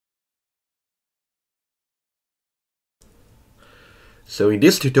So in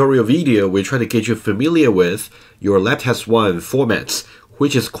this tutorial video, we try to get you familiar with your Labtest 1 formats,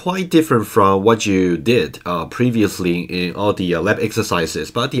 which is quite different from what you did previously in all the lab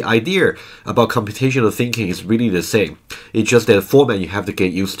exercises. But the idea about computational thinking is really the same. It's just that format you have to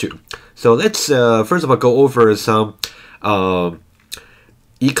get used to. So let's first of all go over some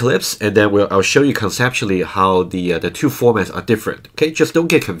Eclipse, and then I'll show you conceptually how the two formats are different. Okay, just don't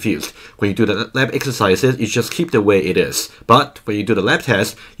get confused. When you do the lab exercises, you just keep the way it is. But when you do the lab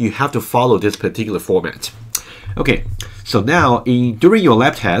test, you have to follow this particular format. Okay, so now during your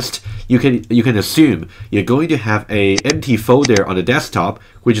lab test, you can assume you're going to have a empty folder on the desktop,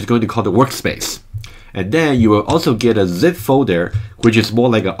 which is going to call the workspace. And then you will also get a zip folder, which is more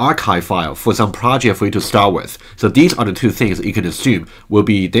like an archive file for some project for you to start with. So these are the two things that you can assume will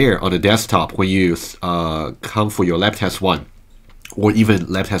be there on the desktop when you come for your Labtest 1 or even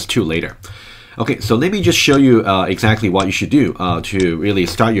Labtest 2 later. Okay, so let me just show you exactly what you should do to really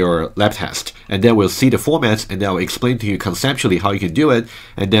start your lab test. And then we'll see the formats, and then I'll explain to you conceptually how you can do it.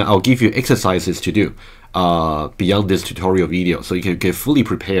 And then I'll give you exercises to do beyond this tutorial video so you can get fully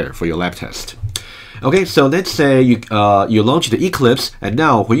prepared for your lab test. Okay, so let's say you launch the Eclipse, and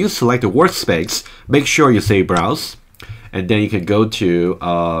now when you select the workspace, make sure you say browse, and then you can go to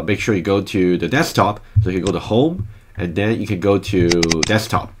make sure you go to the desktop. So you can go to home, and then you can go to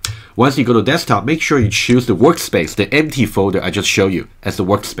desktop. Once you go to desktop, make sure you choose the workspace, the empty folder I just showed you as the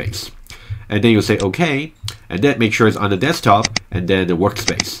workspace, and then you say OK, and then make sure it's on the desktop and then the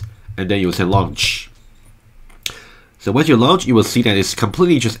workspace, and then you say launch. So once you launch, you will see that it's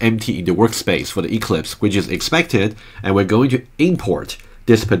completely just empty in the workspace for the Eclipse, which is expected, and we're going to import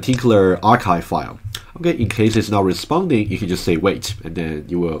this particular archive file. Okay, in case it's not responding, you can just say wait, and then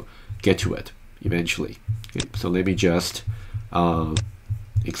you will get to it eventually. Okay, so let me just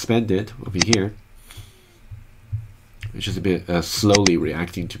expand it over here. It's just a bit slowly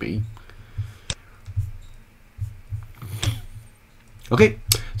reacting to me. Okay,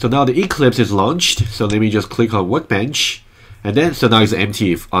 so now the Eclipse is launched. So let me just click on Workbench, and then so now it's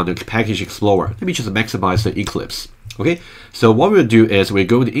empty on the Package Explorer. Let me just maximize the Eclipse. Okay, so what we'll do is we're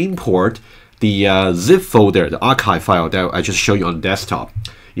going to import the zip folder, the archive file that I just showed you on the desktop.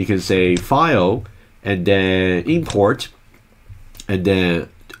 You can say File, and then Import, and then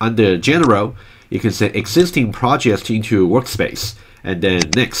under General, you can say Existing Projects into Workspace, and then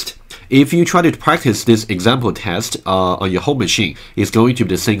Next. If you try to practice this example test on your home machine, it's going to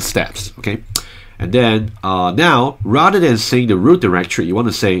be the same steps, okay? And then now, rather than saying the root directory, you want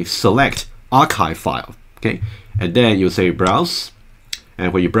to say select archive file, okay? And then you say browse,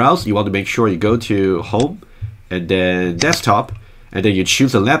 and when you browse, you want to make sure you go to home, and then desktop, and then you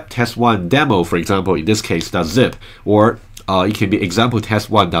choose the Labtest 1 demo, for example, in this case, .zip, or it can be example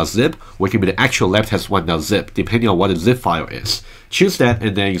test1.zip, or it can be the actual labtest1.zip, depending on what the zip file is. Choose that,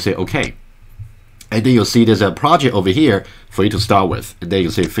 and then you say OK. And then you'll see there's a project over here for you to start with, and then you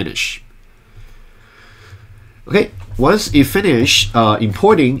say finish. Okay, once you finish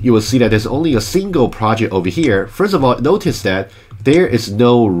importing, you will see that there's only a single project over here. First of all, notice that there is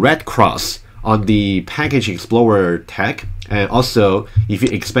no red cross on the Package Explorer tag, and also if you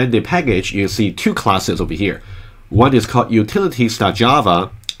expand the package, you'll see two classes over here. One is called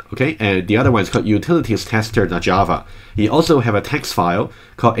utilities.java, okay, and the other one is called utilitiestester.java. You also have a text file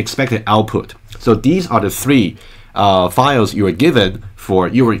called expected output. So these are the three files you are given for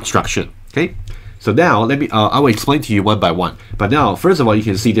your instruction. Okay, so now let me I will explain to you one by one. But now, first of all, you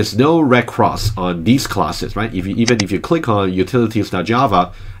can see there's no red cross on these classes, right? Even if you click on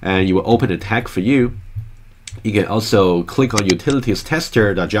utilities.java and you will open a tag for you. You can also click on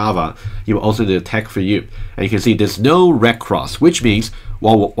utilitiestester.java. You will also do the tag for you. And you can see there's no red cross, which means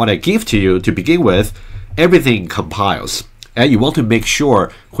what I give to you to begin with, everything compiles. And you want to make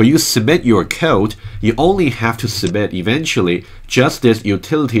sure when you submit your code, you only have to submit eventually just this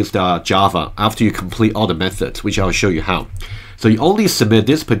utilities.java after you complete all the methods, which I'll show you how. So you only submit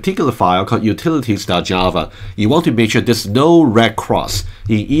this particular file called utilities.java. You want to make sure there's no red cross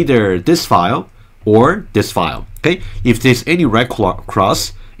in either this file or this file. Okay, if there's any red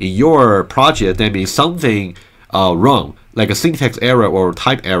cross in your project, that means something wrong, like a syntax error or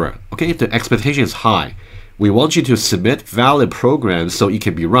type error. Okay, if the expectation is high, we want you to submit valid programs so it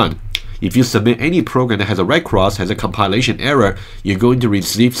can be run. If you submit any program that has a red cross, has a compilation error, you're going to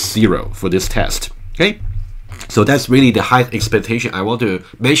receive 0 for this test. Okay, so that's really the high expectation I want to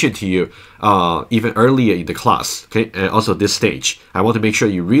mention to you even earlier in the class, okay, and also this stage. I want to make sure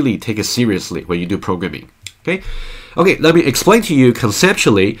you really take it seriously when you do programming, okay? Okay, let me explain to you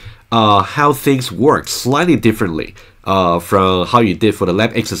conceptually how things work slightly differently from how you did for the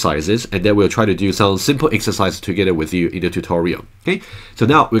lab exercises, and then we'll try to do some simple exercises together with you in the tutorial. Okay, so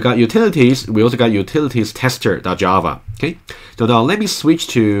now we got utilities. We also got utilities tester.java. Okay, so now let me switch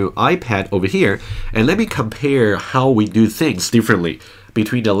to iPad over here, and let me compare how we do things differently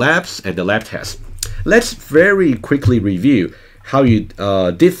between the labs and the lab test. Let's very quickly review how you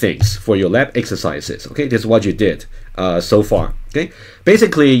did things for your lab exercises. Okay, this is what you did so far. Okay,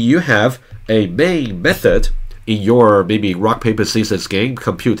 basically you have a main method in your maybe rock paper scissors game,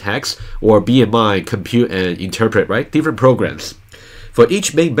 compute text, or BMI, compute and interpret, right? Different programs. For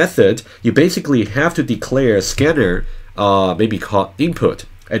each main method, you basically have to declare a scanner, maybe called input,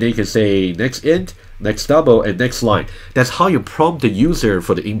 and then you can say next int, next double, and next line. That's how you prompt the user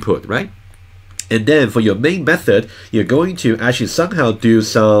for the input, right? And then for your main method, you're going to actually somehow do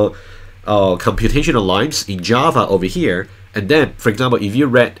some computational lines in Java over here. And then, for example, if you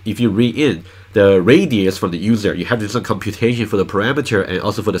read in the radius from the user, you have to do some computation for the parameter and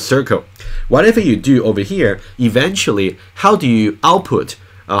also for the circle. Whatever you do over here, eventually, how do you output?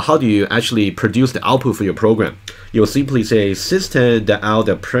 How do you actually produce the output for your program? You'll simply say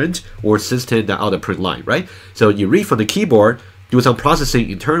system.out.print or system.out.print line, right? So you read from the keyboard, do some processing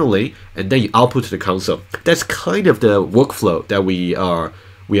internally, and then you output to the console. That's kind of the workflow that we are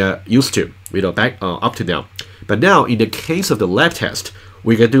used to, back up to now. But now, in the case of the lab test,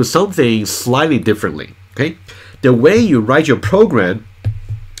 we can do something slightly differently. Okay, the way you write your program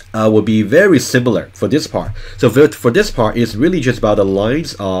will be very similar for this part. So for this part, it's really just about the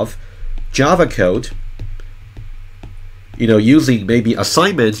lines of Java code. Using maybe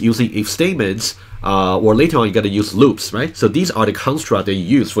assignments, using if statements, or later on you got to use loops, right? So these are the constructs that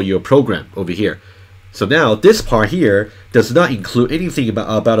you use for your program over here. So now this part here does not include anything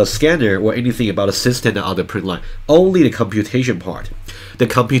about a scanner or anything about a system and other print line, only the computation part. The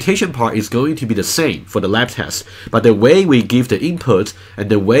computation part is going to be the same for the lab test, but the way we give the input and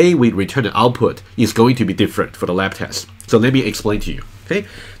the way we return the output is going to be different for the lab test. So let me explain to you. Okay,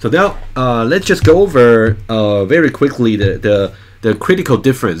 so now let's just go over very quickly the critical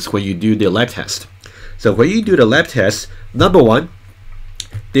difference when you do the lab test. So when you do the lab test, number one,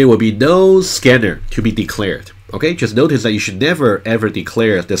 there will be no scanner to be declared. Okay, just notice that you should never ever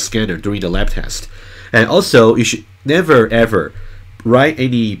declare the scanner during the lab test. And also, you should never ever write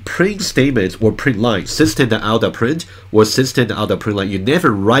any print statements or print lines, system.out.print or system.out.print line. You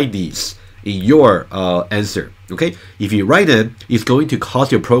never write these in your answer. Okay, if you write them, it's going to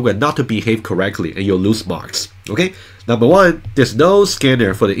cause your program not to behave correctly and you'll lose marks. Okay, number one, there's no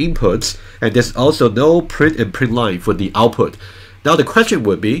scanner for the inputs, and there's also no print and print line for the output. Now the question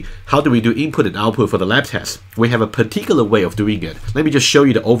would be, how do we do input and output for the lab test? We have a particular way of doing it. Let me just show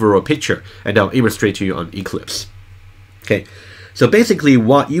you the overall picture, and I'll illustrate to you on Eclipse. Okay, so basically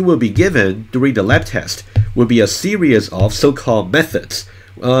what you will be given during the lab test will be a series of so-called methods.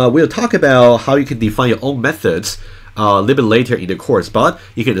 We'll talk about how you can define your own methods a little bit later in the course, but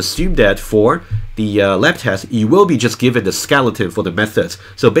you can assume that for the lab test, you will be just given the skeleton for the methods.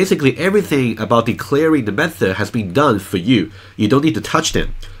 So basically everything about declaring the method has been done for you. You don't need to touch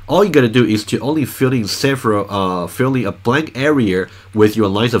them. All you gotta do is to only fill in filling a blank area with your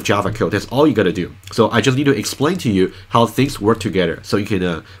lines of Java code. That's all you gotta do. So I just need to explain to you how things work together, so you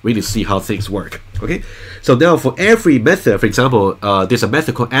can really see how things work. Okay. So now for every method, for example, there's a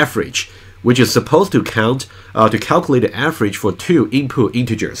method called average, which is supposed to to calculate the average for two input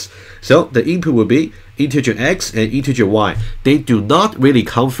integers. So the input will be integer x and integer y. They do not really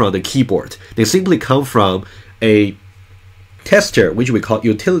come from the keyboard. They simply come from a tester, which we call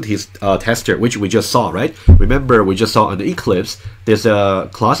utilities tester, which we just saw, right? Remember, we just saw on the Eclipse, there's a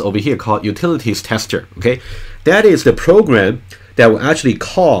class over here called utilities tester. Okay, that is the program that will actually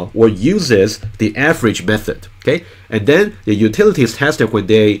call or uses the average method. Okay, and then the utilities tester, when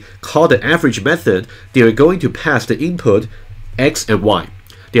they call the average method, they are going to pass the input x and y.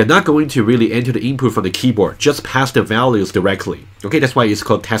 They are not going to really enter the input from the keyboard, just pass the values directly. Okay, that's why it's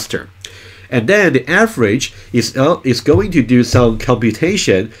called tester. And then the average is going to do some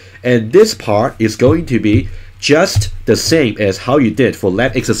computation, and this part is going to be just the same as how you did for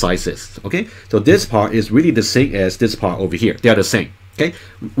lab exercises. Okay, so this part is really the same as this part over here. They are the same. Okay,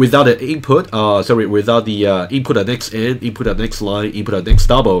 without the input, without the input at next end, input at next line, input at next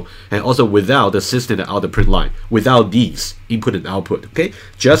double, and also without the system and out the print line. Without these input and output. Okay,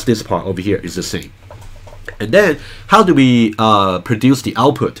 just this part over here is the same. And then how do we produce the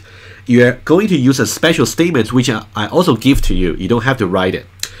output? You are going to use a special statement which I also give to you. You don't have to write it.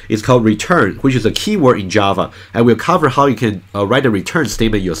 It's called return, which is a keyword in Java, and we'll cover how you can write a return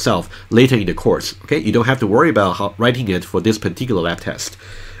statement yourself later in the course. Okay, you don't have to worry about writing it for this particular lab test.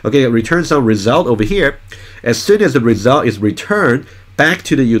 okay, return some result over here. As soon as the result is returned back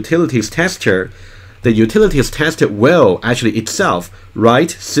to the utilities tester, the utilities tester will actually itself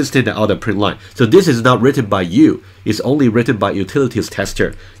write system.out.println. So this is not written by you. It's only written by utilities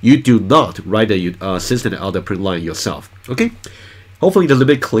tester. You do not write the system.out.println yourself. Okay. Hopefully it's a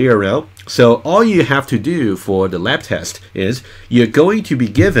little bit clear now. So all you have to do for the lab test is you're going to be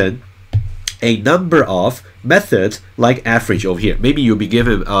given a number of methods like average over here. Maybe you'll be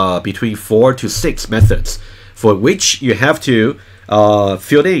given between 4 to 6 methods for which you have to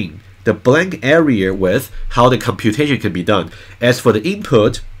fill in the blank area with how the computation can be done. As for the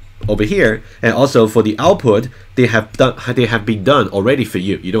input over here and also for the output, they have been done already for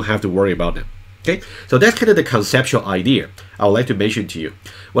you. You don't have to worry about them. Okay, so that's kind of the conceptual idea I would like to mention to you.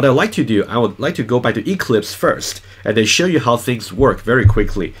 What I'd like to do, I would like to go back to Eclipse first and then show you how things work very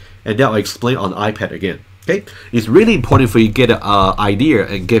quickly, and then I'll explain on iPad again. Okay, it's really important for you to get an idea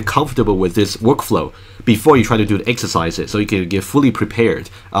and get comfortable with this workflow before you try to do the exercises, so you can get fully prepared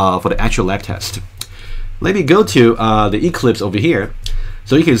for the actual lab test. Let me go to the Eclipse over here.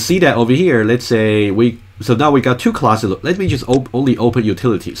 So you can see that over here, let's say so now we got 2 classes. Let me just only open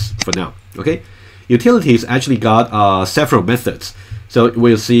utilities for now. Okay, utilities actually got several methods. So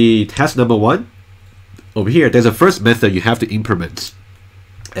we'll see task number 1 over here. There's a first method you have to implement,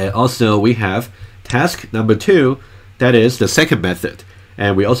 and also we have task number 2, that is the second method,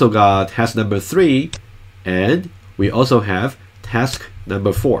 and we also got task number 3, and we also have task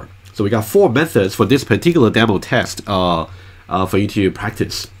number 4. So we got 4 methods for this particular demo test for you to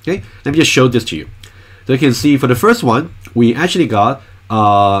practice. Okay, let me just show this to you. So you can see for the first one, we actually got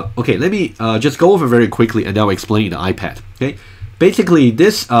okay, let me just go over very quickly and I'll explain the iPad. Okay, basically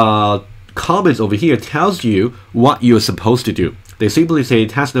this comments over here tells you what you're supposed to do. They simply say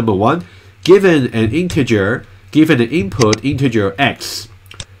task number 1, given an integer, given an input integer x,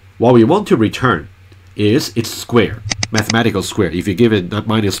 what we want to return is its square, mathematical square. If you give it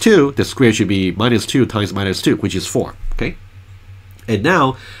 -2, the square should be -2 times -2, which is 4. Okay, and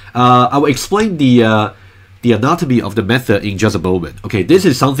now I will explain the anatomy of the method in just a moment. Okay, this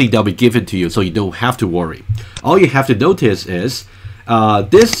is something that will be given to you, so you don't have to worry. All you have to notice is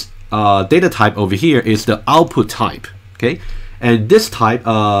this data type over here is the output type. Okay, and this type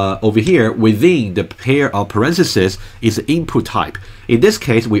over here within the pair of parentheses is the input type. In this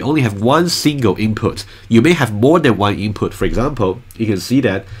case, we only have one single input. You may have more than one input. For example, you can see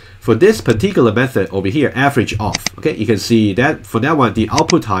that for this particular method over here, average off, okay, you can see that for that one, the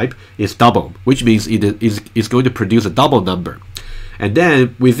output type is double, which means it is going to produce a double number. And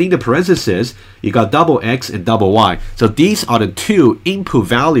then within the parentheses, you got double x and double y. So these are the 2 input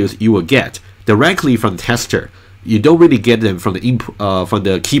values you will get directly from the tester. You don't really get them from the input from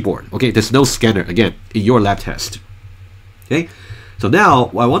the keyboard. Okay, there's no scanner again in your lab test. Okay, so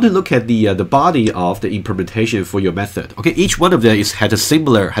now I want to look at the body of the implementation for your method. Okay, each one of them has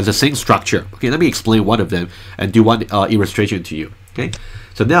the same structure. Okay, let me explain one of them and do one illustration to you. Okay,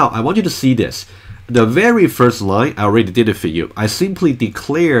 so now I want you to see this. The very first line, I already did it for you. I simply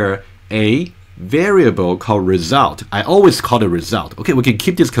declare a variable called result. I always call it result. Okay, we can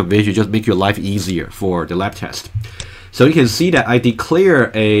keep this convention, just make your life easier for the lab test. So you can see that I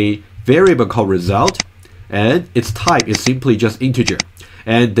declare a variable called result, and its type is simply just integer.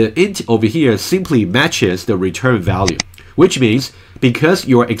 And the int over here simply matches the return value, which means because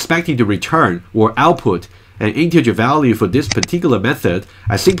you are expecting to return or output an integer value for this particular method,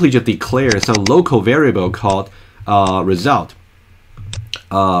 I simply just declare some local variable called result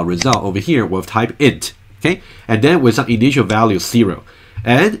over here with type int. Okay, and then with some initial value 0.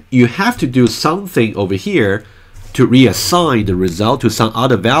 And you have to do something over here to reassign the result to some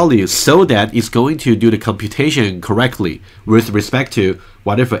other value so that it's going to do the computation correctly with respect to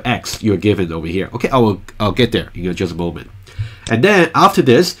whatever x you're given over here. Okay, I'll get there in just a moment. And then after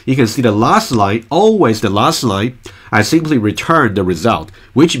this, you can see the last line, always the last line, I simply return the result,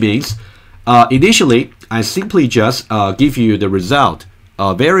 which means initially I simply just give you the result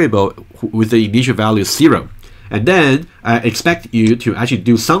variable with the initial value 0. And then I expect you to actually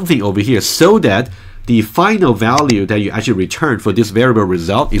do something over here so that the final value that you actually return for this variable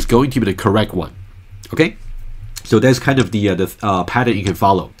result is going to be the correct one. Okay, so that's kind of the pattern you can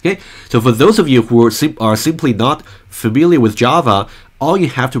follow. Okay, so for those of you who are simply not familiar with Java, all you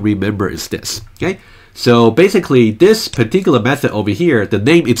have to remember is this. Okay, so basically this particular method over here, the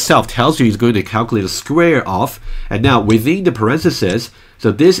name itself tells you it's going to calculate the square of, and now within the parentheses,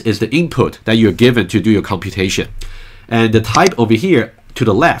 so this is the input that you're given to do your computation, and the type over here to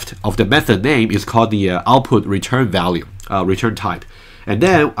the left of the method name is called the output return value, return type. And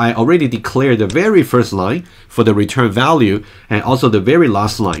then I already declared the very first line for the return value and also the very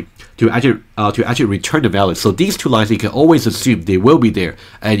last line to actually return the value. So these two lines, you can always assume they will be there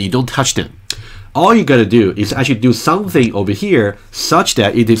and you don't touch them. All you gotta do is actually do something over here such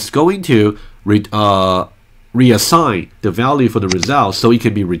that it is going to reassign the value for the result so it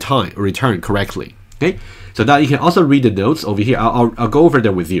can be returned correctly. Okay, so now you can also read the notes over here. I'll go over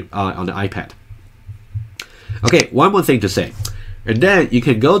them with you on the iPad. Okay, one more thing to say. And then you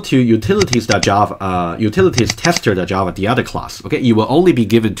can go to utilities.java, utilitiestester.java, the other class. Okay, you will only be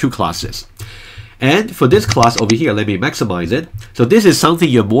given 2 classes. And for this class over here, let me maximize it. So this is something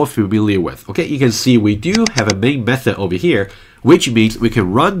you're more familiar with. Okay, you can see we do have a main method over here, which means we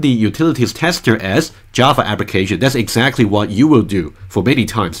can run the utilities tester as Java application. That's exactly what you will do for many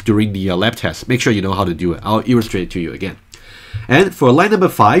times during the lab test. Make sure you know how to do it. I'll illustrate it to you again. And for line number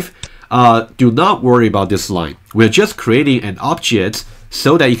 5, do not worry about this line. We're just creating an object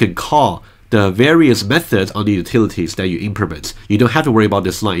so that you can call the various methods on the utilities that you implement. You don't have to worry about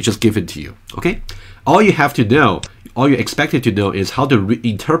this line, it's just given to you. Okay? All you have to know, all you're expected to know is how to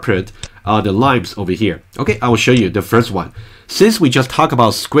reinterpret the lines over here. Okay, I will show you the first one. Since we just talked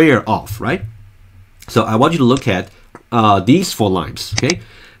about square off, right? So I want you to look at these 4 lines. Okay?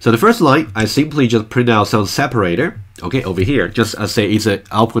 So the first line, I simply just print out some separator. Okay, over here, just say it's an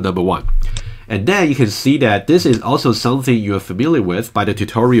output number 1. And then you can see that this is also something you are familiar with by the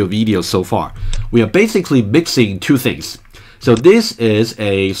tutorial video so far. We are basically mixing 2 things. So this is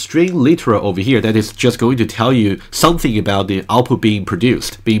a string literal over here that is just going to tell you something about the output being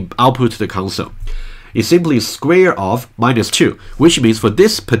produced, being output to the console. It's simply square of -2, which means for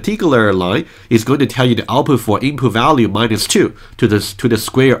this particular line, it's going to tell you the output for input value -2 to the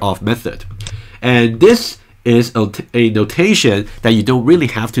square of method. And this is a notation that you don't really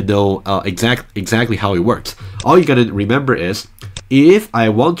have to know exactly how it works. All you gotta remember is, if I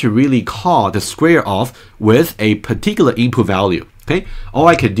want to really call the square of with a particular input value, okay, all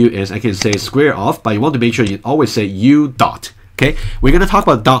I can do is I can say square of, but you want to make sure you always say u dot. Okay, we're gonna talk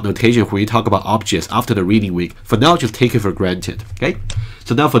about dot notation when we talk about objects after the reading week. For now, just take it for granted. Okay,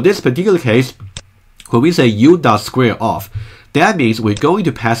 so now for this particular case, when we say u dot square of, that means we're going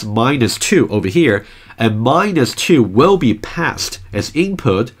to pass -2 over here, and -2 will be passed as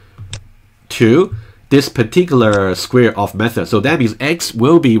input to this particular square of method. So that means x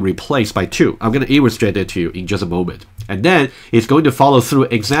will be replaced by 2. I'm going to illustrate that to you in just a moment. And then it's going to follow through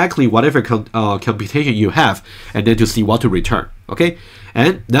exactly whatever computation you have, and then to see what to return. Okay?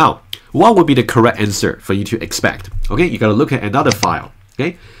 And now, what would be the correct answer for you to expect? Okay, you got to look at another file.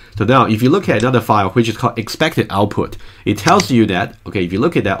 Okay? So now, if you look at another file, which is called expected output, it tells you that, okay, if you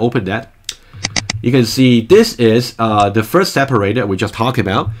look at that, open that, you can see this is the first separator we just talked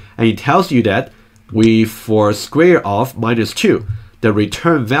about, and it tells you that for square of -2, the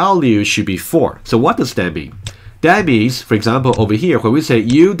return value should be 4. So what does that mean? That means, for example, over here, when we say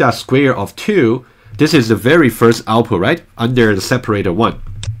u dot square of 2, this is the very first output, right? Under the separator 1.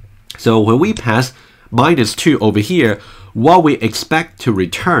 So when we pass -2 over here, what we expect to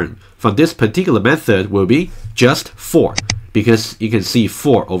return from this particular method will be just 4, because you can see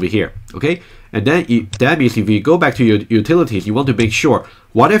 4 over here. Okay? And then that means if you go back to your utilities, you want to make sure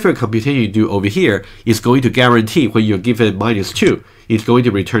whatever computation you do over here is going to guarantee when you're given -2, it's going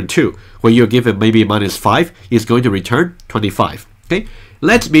to return 2. When you're given maybe -5, it's going to return 25. Okay?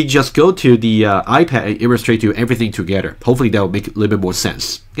 Let me just go to the iPad and illustrate to you everything together. Hopefully that will make a little bit more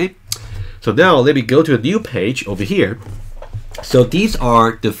sense. Okay? So now let me go to a new page over here. So these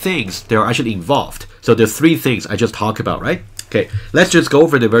are the things that are actually involved. So the 3 things I just talked about, right? Okay, let's just go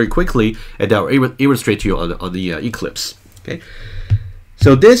over them very quickly, and I'll illustrate to you on the Eclipse. Okay,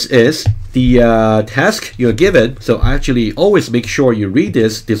 so this is the task you're given. So actually, always make sure you read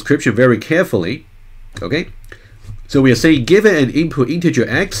this description very carefully. Okay, so we are saying given an input integer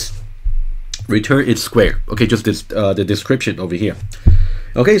x, return its square. Okay, just this the description over here.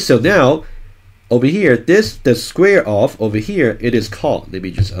 Okay, so now over here, the square of over here, it is called. Let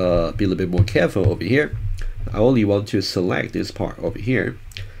me just be a little bit more careful over here. I only want to select this part over here.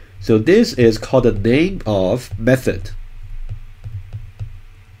 So this is called the name of method.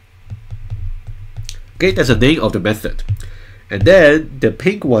 Okay, that's the name of the method. And then the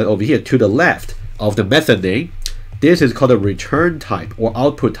pink one over here to the left of the method name, this is called a return type or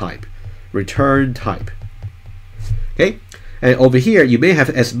output type. Return type. Okay, and over here you may have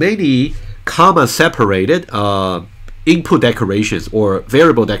as many comma separated input declarations or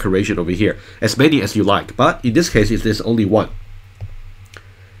variable declaration over here, as many as you like, but in this case there's only one.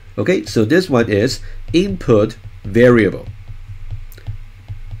 Okay, so this one is input variable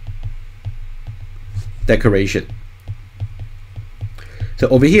declaration. So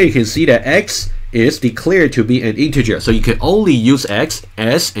over here you can see that x is declared to be an integer. So you can only use x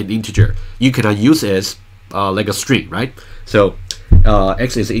as an integer. You cannot use it as like a string, right? So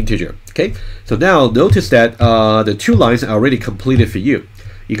x is an integer. Okay. So now notice that the two lines are already completed for you.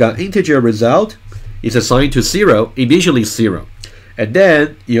 You got integer result is assigned to 0, initially 0. And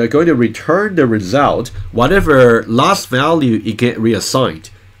then you're going to return the result, whatever last value you get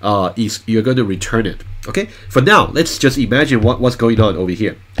reassigned, you're going to return it. Okay, for now, let's just imagine what's going on over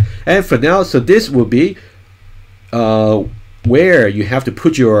here. And for now, so this will be where you have to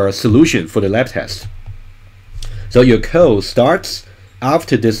put your solution for the lab test. So your code starts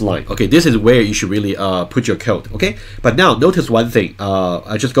after this line. Okay, this is where you should really put your code. Okay, but now notice one thing.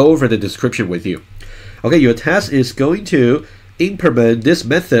 I'll just go over the description with you. Okay, your task is going to implement this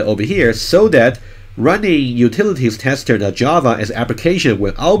method over here so that running utilities tester.java as application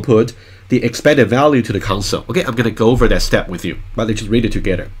will output the expected value to the console. Okay, I'm gonna go over that step with you, but let's just read it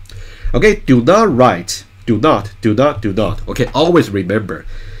together. Okay, do not write, do not. Okay, always remember,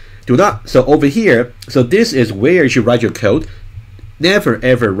 do not. So over here, so this is where you should write your code. Never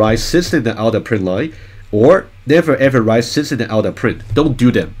ever write system.out.println or never ever write system.out.print. Don't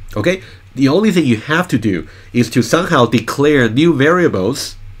do them. Okay, the only thing you have to do is to somehow declare new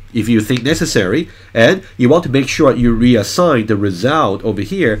variables if you think necessary, and you want to make sure you reassign the result over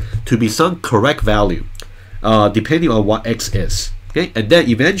here to be some correct value, depending on what x is. Okay, and then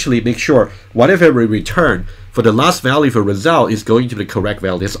eventually make sure whatever we return for the last value for result is going to the correct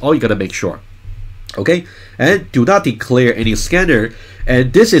value. That's all you gotta make sure. Okay, and do not declare any scanner,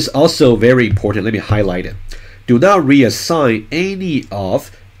 and this is also very important. Let me highlight it. Do not reassign any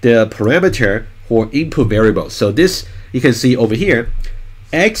of the parameter or input variable. So this you can see over here.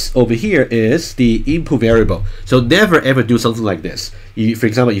 X over here is the input variable. So never ever do something like this. For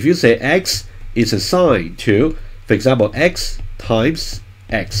example, if you say x is assigned to, for example, x times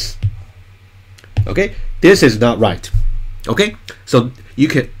x. Okay, this is not right. Okay, so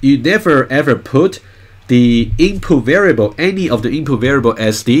you never ever put the input variable, any of the input variable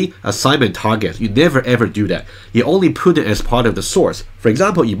as the assignment target. You never ever do that. You only put it as part of the source. For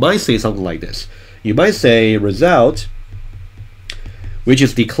example, you might say something like this. You might say result, which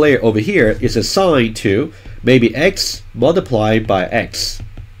is declared over here, is assigned to maybe x multiplied by x.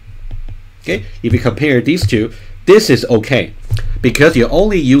 Okay, if you compare these two, this is okay because you're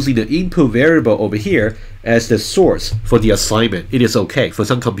only using the input variable over here as the source for the assignment. It is okay for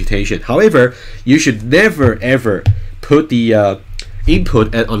some computation. However, you should never ever put the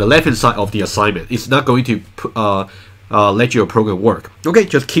input on the left hand side of the assignment. It's not going to let your program work. Okay,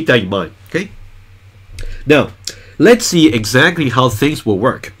 just keep that in mind. Okay, now let's see exactly how things will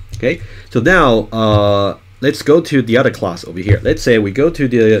work. Okay, so now let's go to the other class over here. Let's say we go to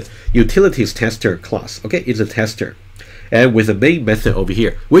the utilities tester class. Okay, it's a tester, and with the main method over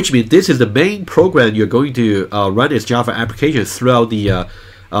here, which means this is the main program you're going to run as Java application throughout the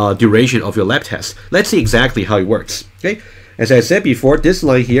duration of your lab test. Let's see exactly how it works. Okay, as I said before, this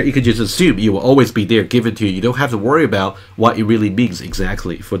line here, you can just assume it will always be there given to you. You don't have to worry about what it really means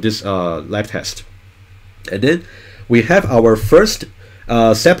exactly for this lab test. And then we have our first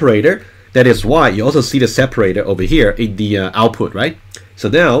separator. That is why you also see the separator over here in the output, right? So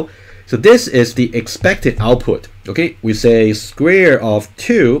now, so this is the expected output. Okay, we say square of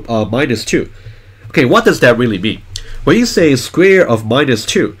 2 minus 2. Okay, what does that really mean? When you say square of minus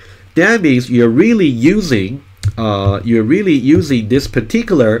 2, that means you're really using this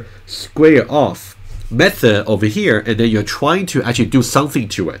particular square of method over here, and then you're trying to actually do something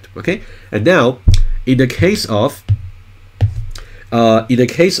to it. Okay, and now in the case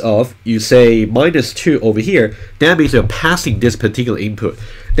of you say minus 2 over here, that means you're passing this particular input.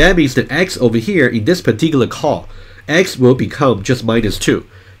 That means the x over here in this particular call, x will become just minus 2.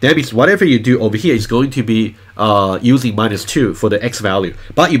 That means whatever you do over here is going to be using minus 2 for the x value.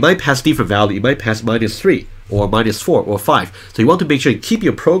 But you might pass different value. You might pass minus 3 or minus 4 or 5. So you want to make sure you keep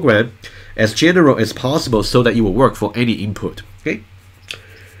your program as general as possible so that it will work for any input. Okay.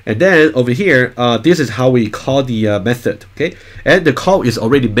 And then over here, this is how we call the method. Okay, and the call is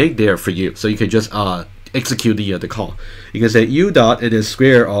already made there for you, so you can just execute the call. You can say u dot and then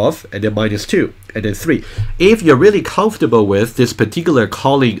square of and then minus 2 and then 3. If you're really comfortable with this particular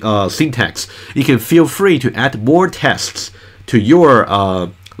calling syntax, you can feel free to add more tests to your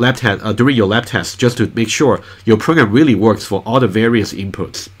lab test during your lab test, just to make sure your program really works for all the various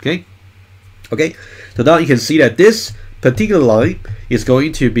inputs. Okay. Okay. So now you can see that this particular line is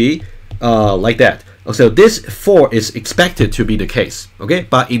going to be like that. So this 4 is expected to be the case. Okay,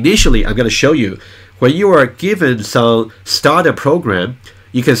 but initially I'm going to show you when you are given some starter program,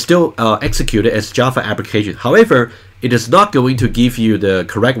 you can still execute it as Java application. However, it is not going to give you the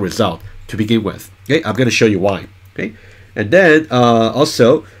correct result to begin with. Okay, I'm going to show you why. Okay, and then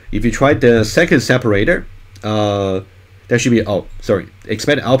also, if you try the second separator, that should be, oh, sorry,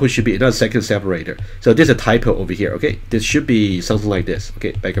 expected output should be another second separator. So there's a typo over here. Okay, this should be something like this.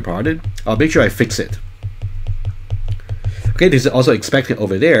 Okay, beg your pardon. I'll make sure I fix it. Okay, this is also expected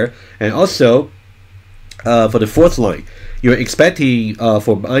over there, and also for the fourth line, you're expecting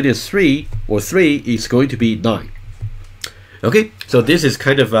for -3 or 3 is going to be 9. Okay, so this is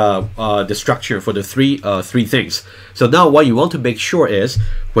kind of the structure for the three things. So now what you want to make sure is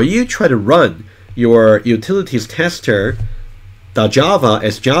when you try to run your utilities tester .java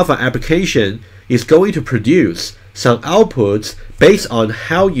as Java application is going to produce some outputs based on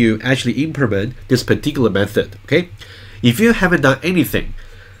how you actually implement this particular method. Okay, if you haven't done anything,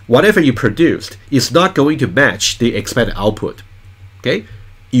 whatever you produced is not going to match the expected output. Okay,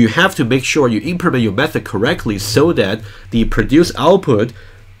 you have to make sure you implement your method correctly so that the produced output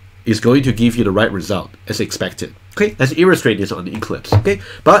is going to give you the right result as expected. Okay, let's illustrate this on the Eclipse. Okay,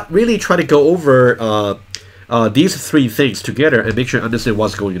 but really try to go over these three things together and make sure you understand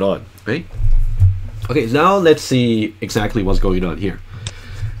what's going on. Okay, okay, now let's see exactly what's going on here.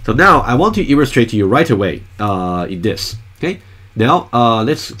 So now I want to illustrate to you right away in this. Okay, now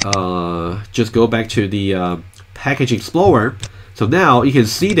let's just go back to the Package Explorer. So now you can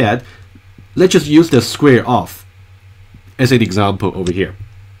see that, let's just use the square off as an example over here.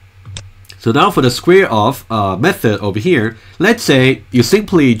 So now for the square off method over here, let's say you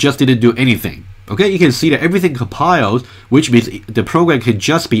simply just didn't do anything. Okay, you can see that everything compiles, which means the program can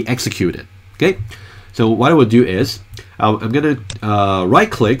just be executed. Okay, so what I will do is I'm going to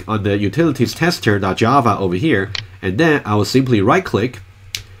right click on the utilities tester.java over here, and then I will simply right click,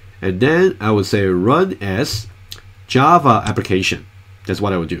 and then I will say run as Java application. That's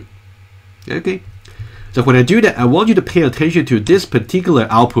what I will do. Okay, so when I do that, I want you to pay attention to this particular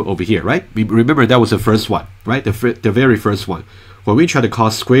output over here, right? Remember that was the first one, right? The very first one, when we try to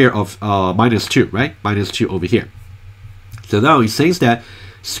call square of -2, right? -2 over here. So now it says that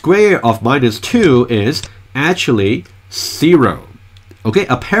square of -2 is actually 0. Okay,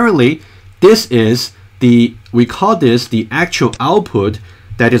 apparently this is we call this the actual output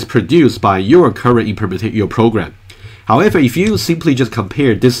that is produced by your current implementation, your program. However, if you simply just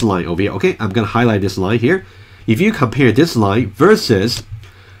compare this line over here, okay, I'm going to highlight this line here. If you compare this line versus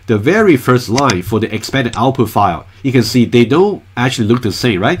the very first line for the expected output file, you can see they don't actually look the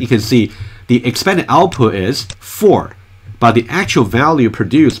same, right? You can see the expected output is 4, but the actual value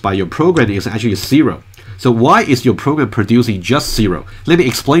produced by your program is actually 0. So why is your program producing just 0? Let me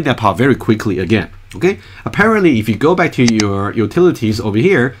explain that part very quickly again. Okay, apparently if you go back to your utilities over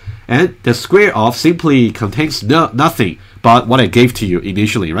here, and the square of simply contains nothing but what I gave to you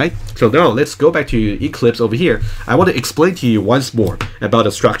initially, right? So now let's go back to Eclipse over here. I want to explain to you once more about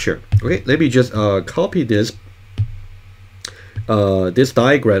the structure. Okay, let me just copy this this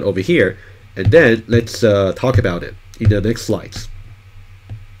diagram over here, and then let's talk about it in the next slides.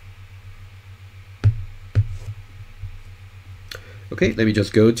 Okay, let me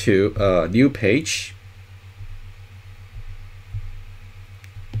just go to a new page.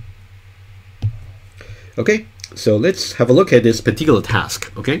 Okay, so let's have a look at this particular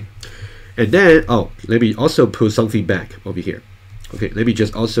task. Okay, and then let me also put something back over here. Okay, let me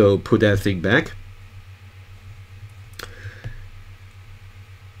just also put that thing back.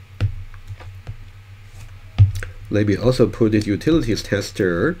 Let me also put this utilities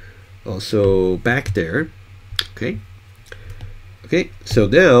tester also back there. Okay. Okay, so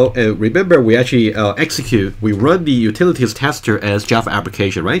now remember we actually we run the utilities tester as Java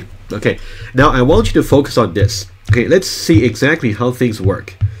application, right? Okay, now I want you to focus on this. Okay, let's see exactly how things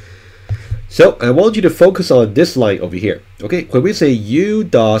work. So I want you to focus on this line over here. Okay, when we say u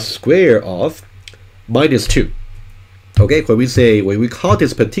dot square of -2. Okay, when we call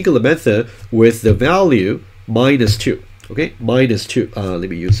this particular method with the value -2. Okay, -2. Let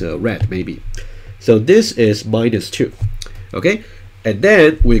me use red maybe. So this is -2. Okay. And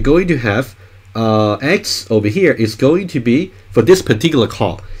then we're going to have x over here is going to be, for this particular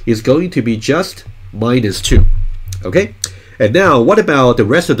call, is going to be just -2. Okay? And now what about the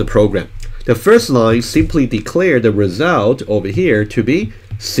rest of the program? The first line simply declare the result over here to be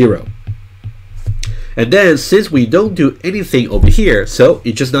 0. And then since we don't do anything over here, so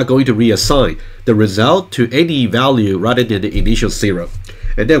it's just not going to reassign the result to any value rather than the initial 0.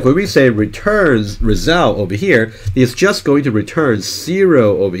 And then when we say returns result over here, it's just going to return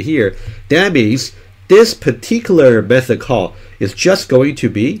 0 over here. That means this particular method call is just going to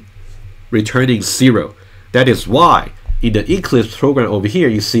be returning 0. That is why in the Eclipse program over here,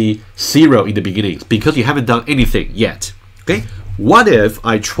 you see 0 in the beginning because you haven't done anything yet. Okay, what if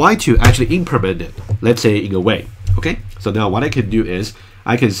I try to actually implement it, let's say in a way? Okay, so now what I can do is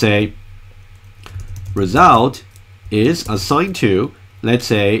I can say result is assigned to, let's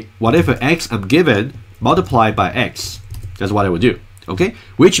say, whatever x I'm given multiplied by x. That's what I would do. Okay,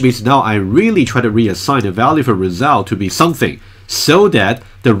 which means now I really try to reassign the value for result to be something so that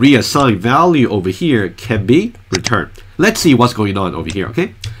the reassigned value over here can be returned. Let's see what's going on over here.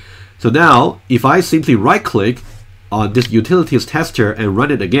 Okay, so now if I simply right click on this utilities tester and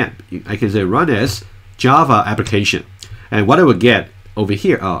run it again, I can say run as Java application, and what I will get over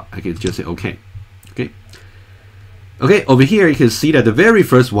here, I can just say okay. Okay, over here you can see that the very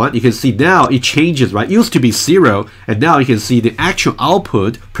first one, you can see now it changes, right? It used to be 0, and now you can see the actual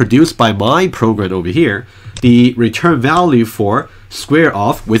output produced by my program over here. The return value for square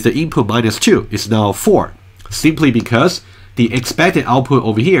of with the input -2 is now 4, simply because the expected output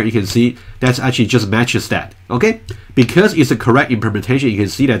over here, you can see that's actually just matches that. Okay, because it's a correct implementation, you can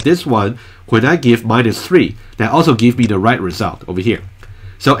see that this one, when I give -3, that also gives me the right result over here.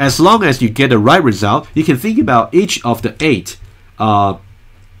 So as long as you get the right result, you can think about each of the 8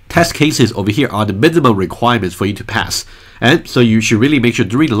 test cases over here are the minimum requirements for you to pass. And so you should really make sure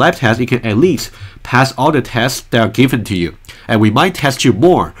during the lab test, you can at least pass all the tests that are given to you. And we might test you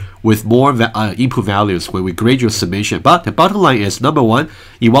more with more input values when we grade your submission. But the bottom line is, number one,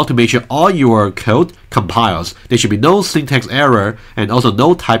 you want to make sure all your code compiles. There should be no syntax error and also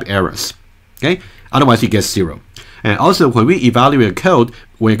no type errors. Okay? Otherwise, you get 0. And also, when we evaluate code,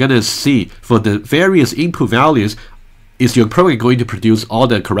 we're going to see for the various input values, is your program going to produce all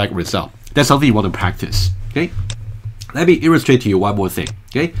the correct result? That's something you want to practice. Okay. Let me illustrate to you one more thing.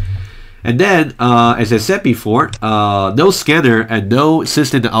 Okay. And then, as I said before, no scanner and no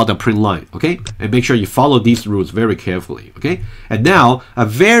system out the print line. Okay. And make sure you follow these rules very carefully. Okay. And now, a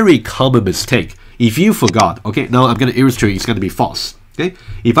very common mistake. If you forgot, okay, now I'm going to illustrate, it's going to be false. Okay,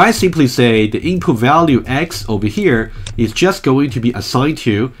 if I simply say the input value x over here is just going to be assigned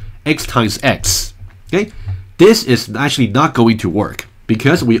to x times x, okay, this is actually not going to work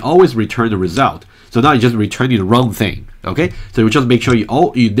because we always return the result. So now you're just returning the wrong thing. Okay, so you just make sure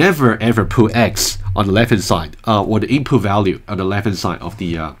you never ever put x on the left hand side or the input value on the left hand side of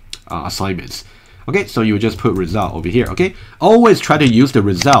the assignments. Okay, so you just put result over here. Okay, always try to use the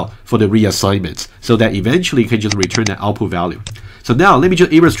result for the reassignments so that eventually you can just return the output value. So now let me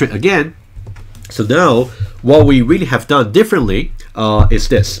just illustrate again. So now what we really have done differently is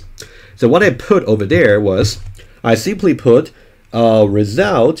this. So what I put over there was I simply put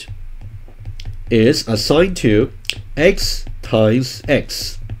result is assigned to x times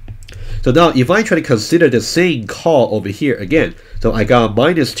x. So now if I try to consider the same call over here again, so I got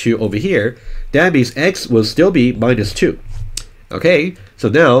 -2 over here, that means x will still be -2. Okay, so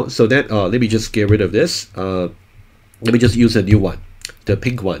now, let me just get rid of this. Let me just use a new one, the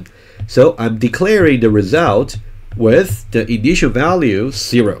pink one. So I'm declaring the result with the initial value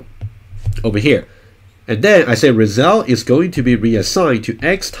 0 over here. And then I say result is going to be reassigned to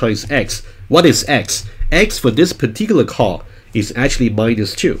x times x. What is x? X for this particular call is actually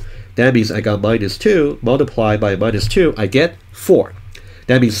 -2. That means I got -2 multiplied by -2, I get 4.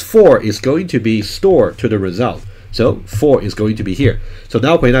 That means 4 is going to be stored to the result. So 4 is going to be here. So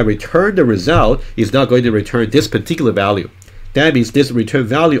now when I return the result, it's not going to return this particular value. That means this return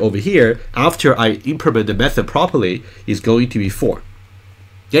value over here, after I implement the method properly, is going to be 4.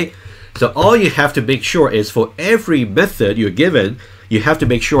 Okay? So all you have to make sure is for every method you're given, you have to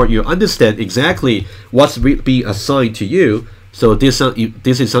make sure you understand exactly what's being assigned to you. So this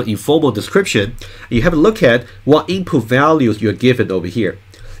is an informal description. You have to look at what input values you're given over here.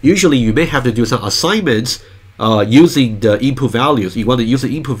 Usually you may have to do some assignments using the input values. You want to use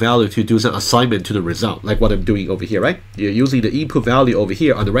the input value to do some assignment to the result, like what I'm doing over here, right? You're using the input value over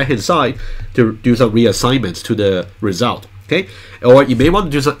here on the right hand side to do some reassignments to the result. Okay, or you may want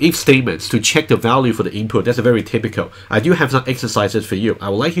to do some if statements to check the value for the input. That's very typical. I do have some exercises for you. I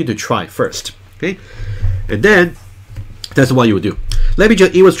would like you to try first. Okay, and then that's what you would do. Let me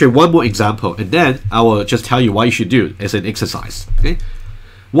just illustrate one more example, and then I will just tell you what you should do as an exercise. Okay,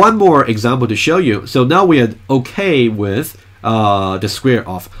 one more example to show you. So now we are okay with the square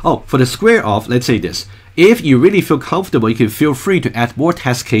of. Oh, for the square of, let's say this. If you really feel comfortable, you can feel free to add more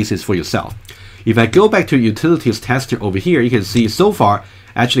test cases for yourself. If I go back to utilities tester over here, you can see so far,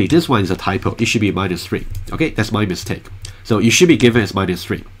 actually this one is a typo. It should be -3. Okay, that's my mistake. So you should be given as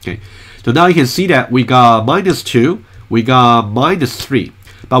 -3. Okay, so now you can see that we got -2, we got -3,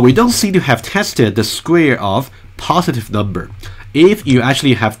 but we don't seem to have tested the square of positive number. If you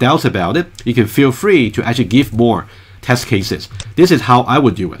actually have doubts about it, you can feel free to actually give more test cases. This is how I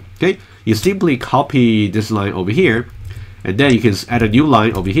would do it. Okay, you simply copy this line over here, and then you can add a new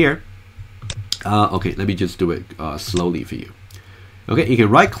line over here. Okay, let me just do it slowly for you. Okay, you can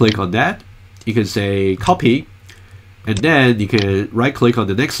right click on that. You can say copy, and then you can right click on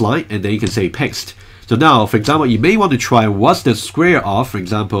the next line, and then you can say paste. So now, for example, you may want to try what's the square of, for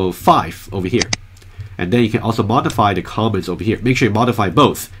example, 5 over here. And then you can also modify the comments over here. Make sure you modify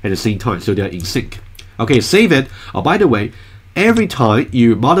both at the same time so they're in sync. Okay, save it. Oh, by the way, every time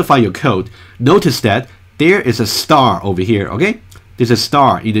you modify your code, notice that there is a star over here, okay? There's a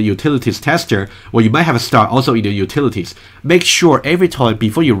star in the utilities tester, or you might have a star also in the utilities. Make sure every time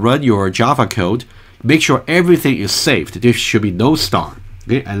before you run your Java code, make sure everything is saved. There should be no star.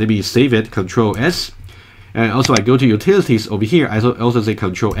 Okay, and let me save it, Control S. And also I go to utilities over here, I also say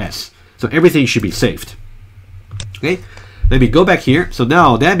Control S. So everything should be saved. Okay, let me go back here. So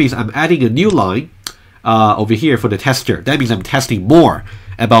now that means I'm adding a new line over here for the tester. That means I'm testing more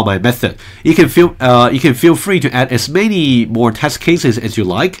about my method. You can feel free to add as many more test cases as you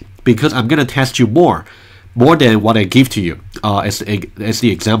like, because I'm gonna test you more than what I give to you as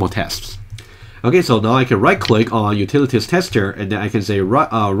the example tests. Okay, so now I can right click on utilities tester, and then I can say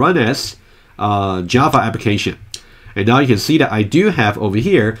run as Java application. And now you can see that I do have over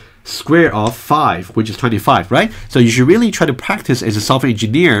here square of 5, which is 25, right? So you should really try to practice as a software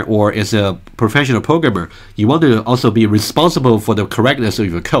engineer or as a professional programmer. You want to also be responsible for the correctness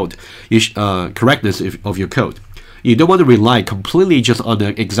of your code. Correctness of your code. You don't want to rely completely just on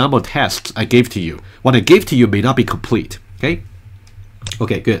the example tests I gave to you. What I gave to you may not be complete. Okay.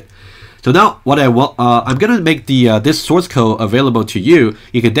 Okay, good. So now what I want, I'm gonna make this source code available to you.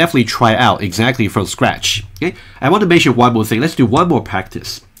 You can definitely try out exactly from scratch. Okay, I want to mention one more thing. Let's do one more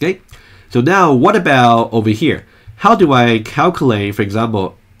practice. Okay, so now what about over here? How do I calculate, for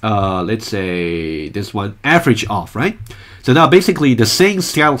example, let's say this one, average of, right? So now basically the same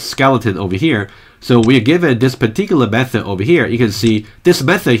skeleton over here. So we are given this particular method over here. You can see this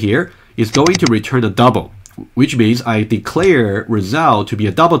method here is going to return a double, which means I declare result to be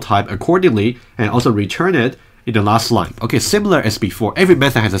a double type accordingly and also return it in the last line. Okay, similar as before. Every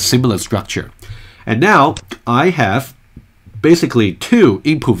method has a similar structure. And now I have basically two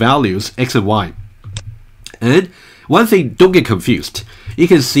input values, x and y. And one thing, don't get confused. You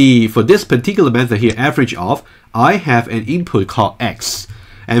can see for this particular method here, average of, I have an input called x.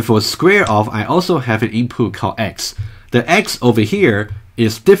 And for square of, I also have an input called x. The x over here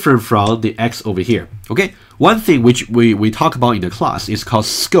is different from the x over here. Okay, one thing which we talk about in the class is called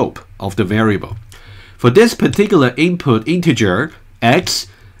scope of the variable. For this particular input integer x,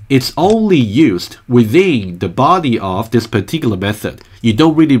 it's only used within the body of this particular method. You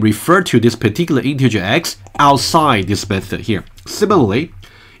don't really refer to this particular integer x outside this method here. Similarly,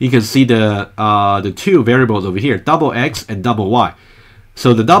 you can see the two variables over here, double x and double y.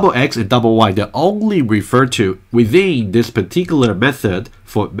 So the double x and double y, they're only referred to within this particular method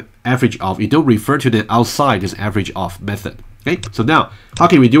for average of. You don't refer to them outside this average of method. Okay, so now how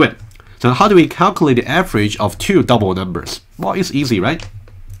can we do it? So how do we calculate the average of two double numbers? Well, it's easy, right?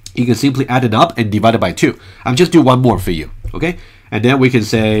 You can simply add it up and divide it by 2. I'll just do one more for you. Okay, and then we can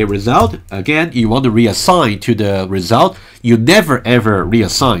say result. Again, you want to reassign to the result. You never ever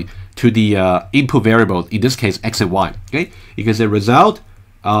reassign to the input variable, in this case x and y. Okay, you can say result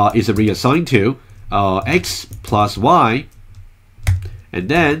is reassigned to x plus y, and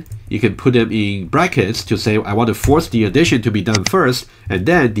then you can put them in brackets to say I want to force the addition to be done first, and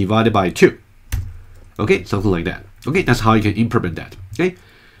then divided by 2. Okay, something like that. Okay, that's how you can implement that. Okay.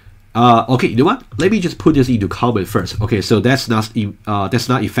 Okay, you know what? Let me just put this into comment first. Okay, so that's not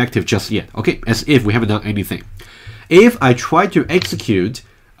effective just yet. Okay, as if we haven't done anything. If I try to execute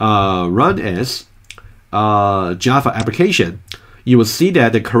run as Java application, you will see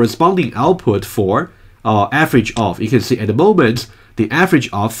that the corresponding output for average of, you can see at the moment the average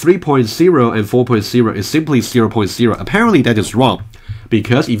of 3.0 and 4.0 is simply 0.0. Apparently that is wrong,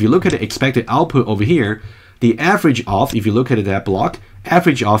 because if you look at the expected output over here, the average of, if you look at that block,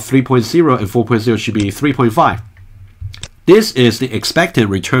 average of 3.0 and 4.0 should be 3.5. This is the expected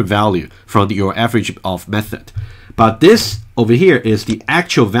return value from your average of method. But this over here is the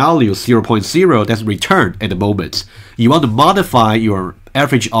actual value 0.0 that's returned at the moment. You want to modify your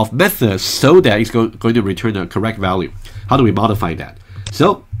average of method so that it's going to return the correct value. How do we modify that?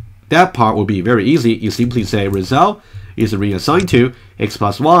 So that part will be very easy. You simply say result is reassigned to x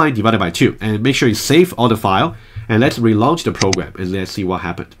plus y divided by 2. And make sure you save all the file. And let's relaunch the program and let's see what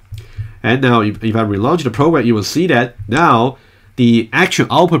happened. And now if I relaunch the program, you will see that now the actual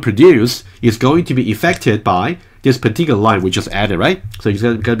output produced is going to be affected by this particular line we just added, right? So it's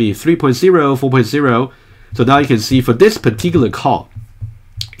going to be 3.0, 4.0, So now you can see for this particular call,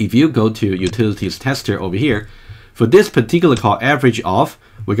 if you go to utilities tester over here, for this particular call, average of,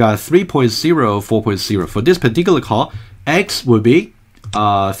 we got 3.0, 4.0. For this particular call, x would be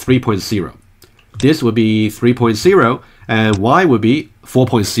 3.0. This would be 3.0, and y would be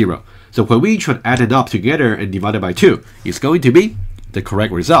 4.0. So when we try to add it up together and divide it by 2, it's going to be the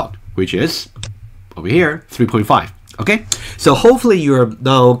correct result, which is over here, 3.5. Okay, so hopefully you're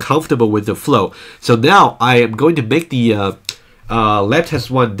now comfortable with the flow. So now I am going to make the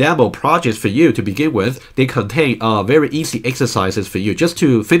Labtest 1 demo projects for you to begin with. They contain very easy exercises for you, just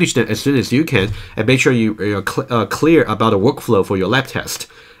to finish them as soon as you can and make sure you're clear about the workflow for your lab test.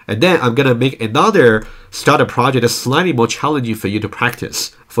 And then I'm gonna make another starter project that's slightly more challenging for you to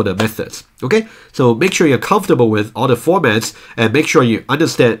practice for the methods. Okay, so make sure you're comfortable with all the formats and make sure you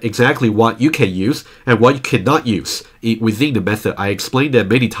understand exactly what you can use and what you cannot use within the method. I explained them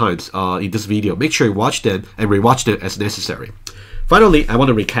many times in this video. Make sure you watch them and rewatch them as necessary. Finally, I want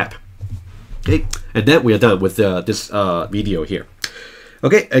to recap. Okay, and then we are done with this video here.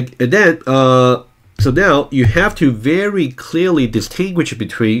 Okay, and then so now you have to very clearly distinguish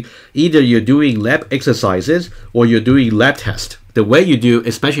between either you're doing lab exercises or you're doing lab test. The way you do,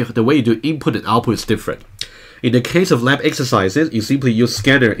 especially the way you do input and output, is different. In the case of lab exercises, you simply use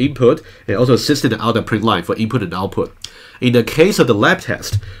scanner input and also system and out and print line for input and output. In the case of the lab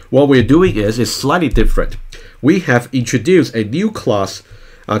test, what we're doing is slightly different. We have introduced a new class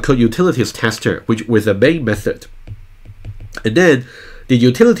called utilities tester, which with a main method. And then the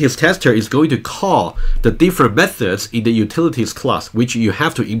utilities tester is going to call the different methods in the utilities class, which you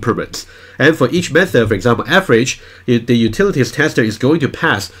have to implement. And for each method, for example, average, the utilities tester is going to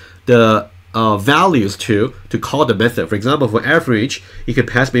pass the values to call the method. For example, for average, you can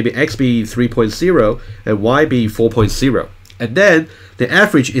pass maybe x being 3.0 and y being 4.0. And then the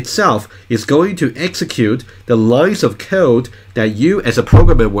average itself is going to execute the lines of code that you as a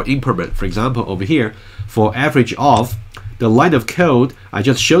programmer will implement. For example, over here, for average of, the line of code I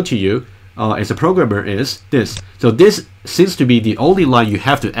just showed to you as a programmer is this. So this seems to be the only line you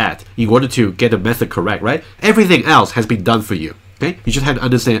have to add in order to get the method correct, right? Everything else has been done for you. Okay, you just have to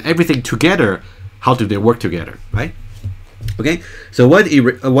understand everything together. How do they work together, right? Okay, so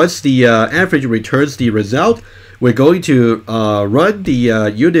once the average returns the result, we're going to run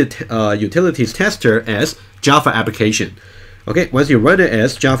the utilities tester as Java application. Okay, once you run it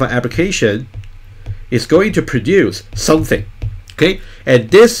as Java application, it's going to produce something. Okay, and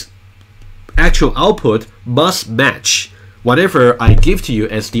this actual output must match whatever I give to you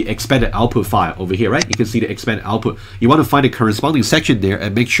as the expected output file over here, right? You can see the expected output. You want to find the corresponding section there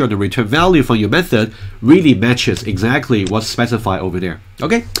and make sure the return value from your method really matches exactly what's specified over there.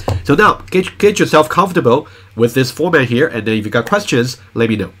 Okay, so now get yourself comfortable with this format here, and then if you got questions, let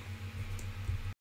me know.